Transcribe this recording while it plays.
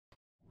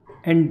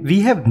And we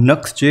have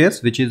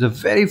Next.js, which is a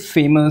very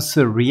famous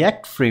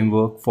React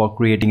framework for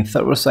creating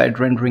server-side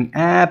rendering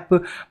app,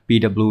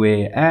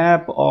 PWA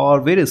app, or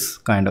various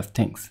kind of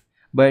things.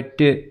 But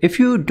if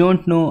you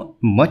don't know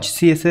much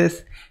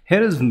CSS,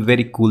 here is a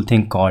very cool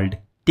thing called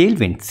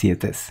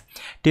Tailwindcss.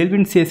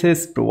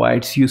 Tailwindcss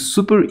provides you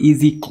super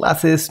easy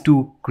classes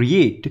to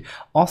create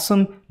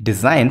awesome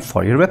design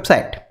for your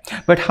website.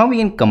 But how we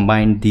can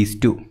combine these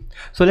two?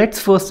 So let's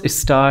first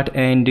start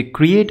and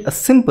create a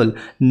simple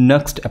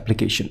Next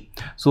application.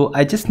 So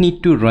I just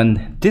need to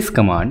run this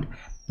command,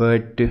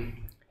 but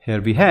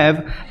here we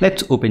have,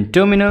 let's open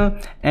terminal,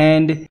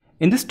 and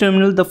in this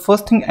terminal the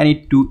first thing I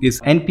need to do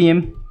is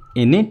npm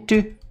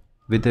init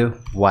with a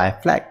y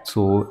flag,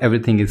 so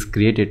everything is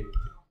created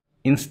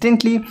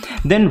instantly.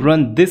 Then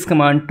run this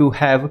command to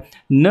have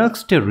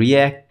Next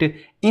React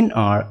in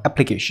our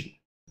application.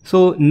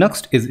 So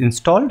Next is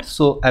installed,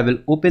 so I will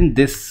open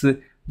this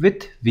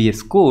with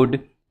VS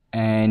Code,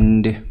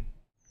 and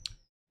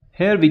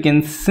here we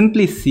can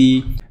simply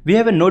see we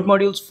have a node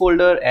modules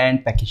folder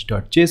and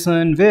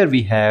package.json where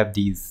we have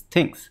these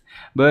things.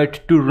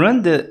 But to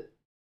run the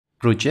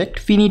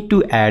project we need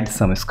to add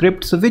some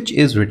scripts, which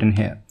is written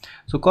here.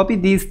 So copy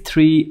these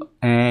three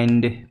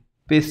and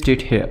paste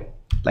it here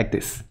like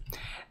this.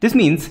 This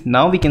means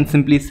now we can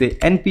simply say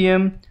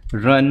npm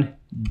run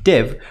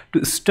dev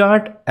to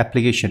start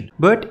application.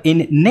 But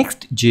in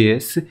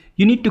Next.js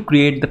you need to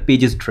create the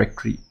pages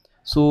directory,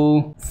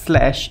 so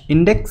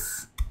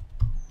 /index.js.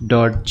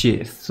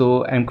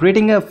 so I'm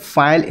creating a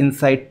file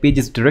inside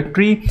pages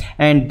directory,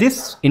 and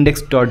this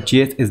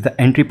index.js is the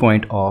entry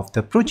point of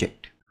the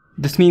project.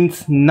 This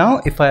means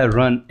now if I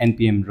run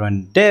npm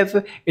run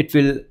dev, it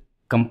will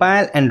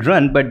compile and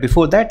run, but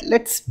before that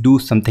let's do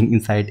something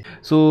inside.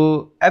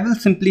 So I will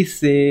simply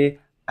say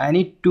I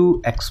need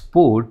to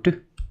export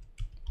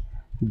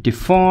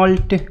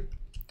default,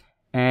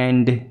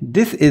 and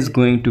this is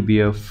going to be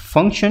a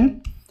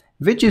function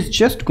which is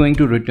just going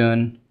to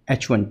return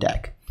h1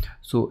 tag.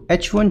 So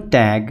h1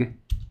 tag,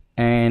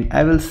 and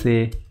I will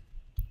say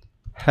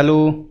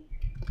hello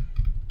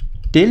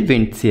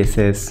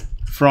Tailwindcss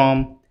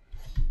from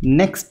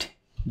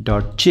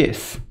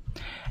Next.js.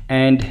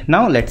 And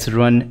now let's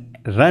run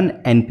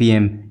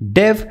npm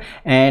dev,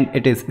 and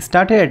it is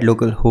started at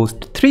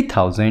localhost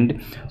 3000.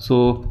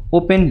 So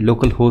open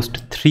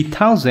localhost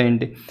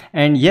 3000,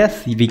 and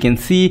yes, we can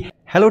see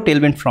hello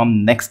Tailwind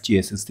from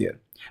Next.js is there.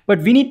 But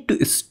we need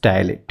to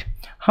style it.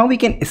 How we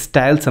can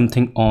style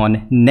something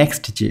on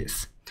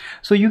Next.js?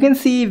 So you can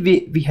see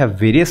we have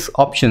various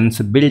options: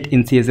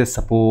 built-in CSS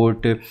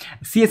support,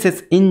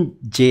 CSS in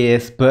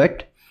JS,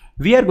 but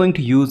we are going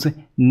to use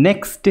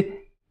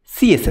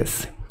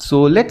Next.css.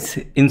 So let's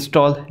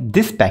install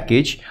this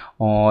package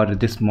or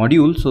this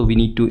module. So we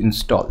need to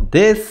install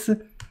this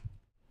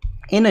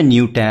in a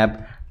new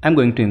tab. I'm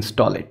going to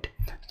install it.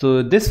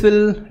 So this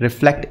will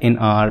reflect in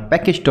our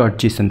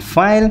package.json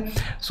file.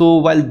 So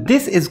while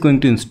this is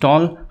going to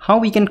install, how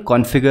we can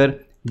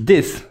configure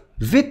this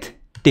with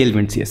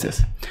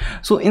Tailwindcss?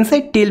 So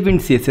inside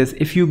Tailwindcss,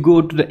 if you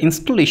go to the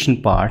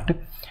installation part,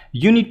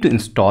 you need to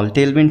install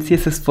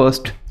Tailwindcss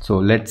first. So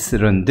let's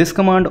run this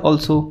command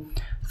also.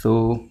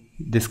 So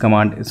this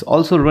command is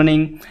also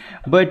running,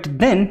 but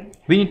then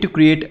we need to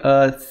create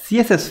a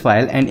CSS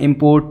file and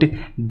import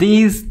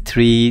these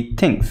three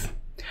things.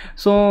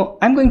 So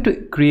I'm going to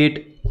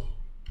create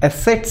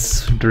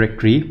assets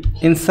directory.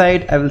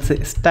 Inside I will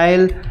say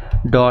style.css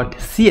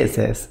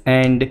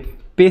and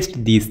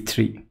paste these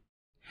three.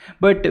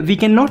 But we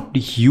cannot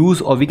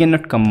use or we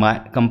cannot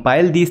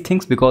compile these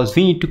things because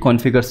we need to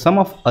configure some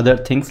of other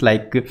things,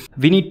 like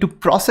we need to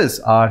process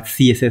our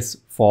CSS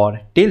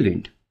for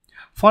Tailwind.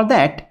 For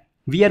that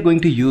we are going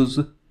to use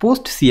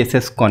post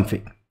css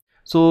config.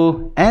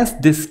 So as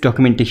this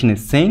documentation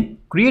is saying,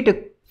 create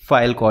a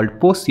file called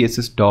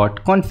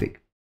postcss.config.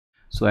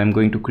 So I'm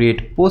going to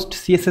create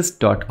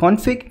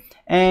postcss.config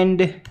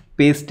and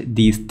paste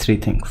these three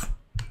things.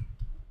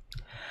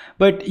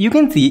 But you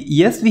can see,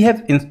 yes, we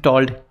have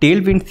installed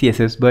Tailwind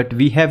CSS, but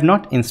we have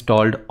not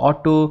installed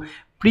auto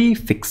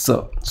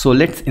prefixer. So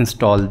let's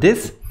install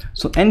this.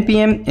 So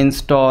npm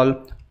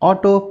install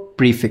auto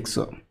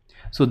prefixer.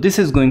 So this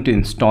is going to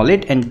install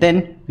it, and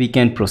then we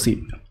can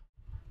proceed.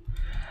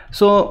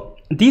 So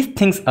these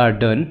things are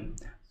done,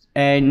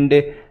 and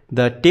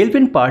the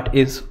Tailwind part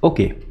is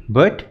okay.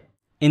 But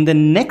in the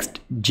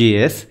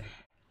Next.js,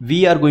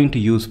 we are going to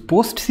use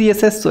post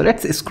css. So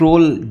let's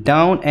scroll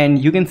down,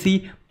 and you can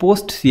see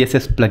post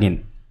css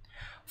plugin.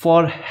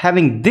 For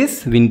having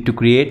this, we need to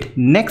create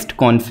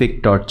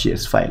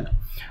next.config.js file.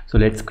 So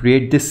let's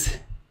create this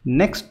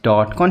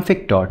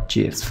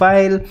next.config.js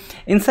file.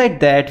 Inside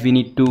that we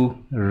need to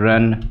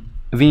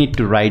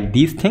write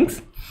these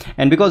things,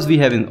 and because we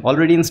have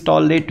already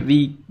installed it,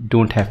 we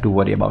don't have to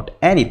worry about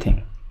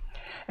anything.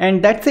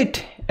 And that's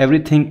it.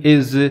 Everything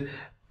is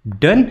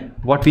done.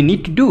 What we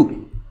need to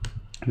do,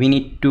 we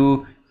need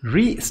to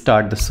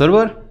restart the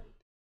server,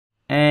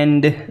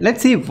 and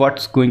let's see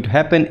what's going to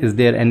happen. Is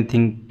there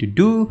anything to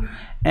do?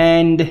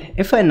 And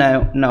if I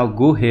now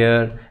go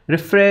here,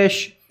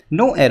 refresh,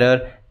 no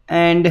error,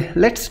 and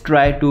let's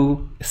try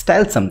to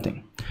style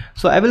something.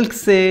 So I will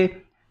say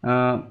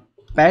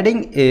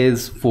padding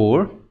is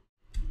 4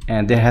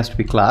 and there has to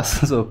be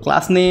class. So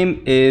class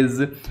name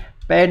is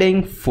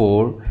padding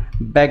 4,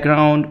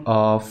 background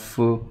of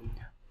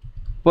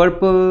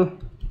purple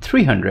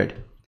 300,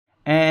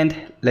 and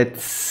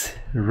let's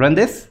run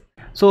this.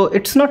 So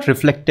it's not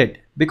reflected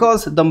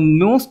because the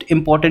most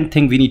important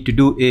thing we need to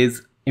do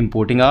is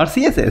importing our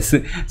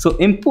CSS. So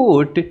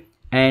import,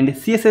 and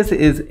CSS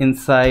is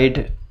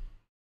inside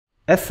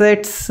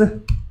assets,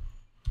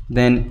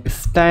 then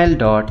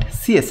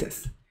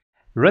style.css.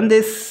 Run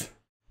this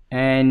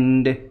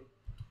and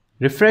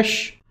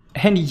refresh,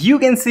 and you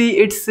can see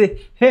it's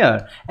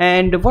here.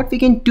 And what we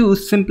can do,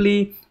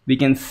 simply we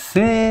can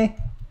say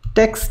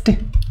text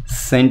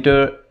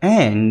center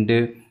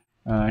and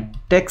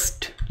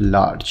text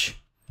large.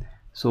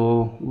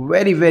 So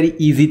very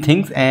easy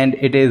things, and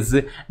it is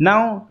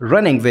now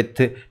running with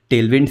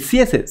Tailwind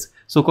CSS.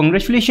 So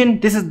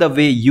congratulations, this is the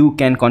way you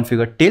can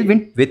configure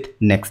Tailwind with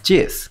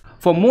Next.js.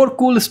 For more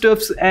cool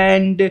stuffs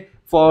and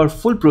for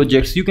full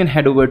projects, you can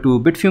head over to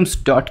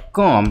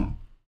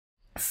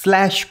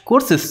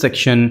bitfumes.com/courses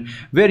section,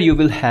 where you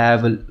will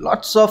have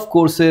lots of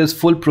courses,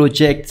 full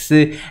projects,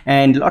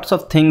 and lots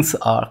of things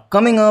are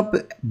coming up,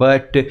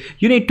 but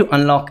you need to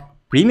unlock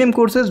premium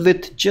courses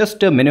with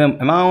just a minimum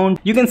amount.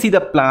 You can see the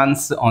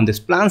plans on this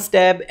plans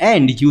tab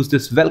and use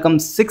this welcome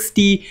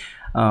 60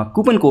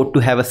 coupon code to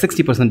have a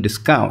 60%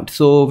 discount.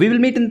 So we will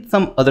meet in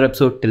some other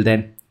episode. Till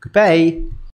then, goodbye.